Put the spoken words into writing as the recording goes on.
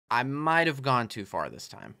I might have gone too far this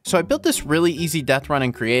time. So I built this really easy death run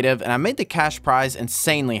in creative, and I made the cash prize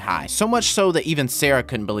insanely high. So much so that even Sarah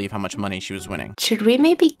couldn't believe how much money she was winning. Should we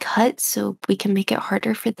maybe cut so we can make it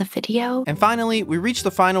harder for the video? And finally, we reached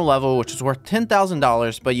the final level, which is worth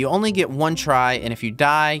 $10,000, but you only get one try, and if you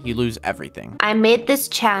die, you lose everything. I made this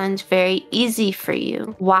challenge very easy for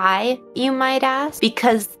you. Why, you might ask?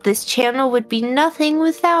 Because this channel would be nothing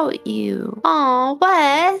without you. Aw,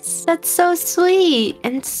 Wes, that's so sweet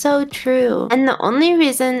and so true. And the only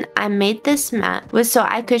reason I made this map was so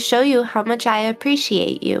I could show you how much I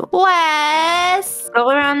appreciate you. Wes! Go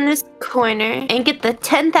around this corner and get the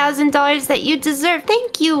 $10,000 that you deserve.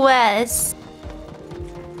 Thank you, Wes.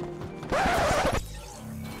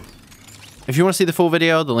 If you want to see the full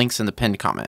video, the link's in the pinned comment.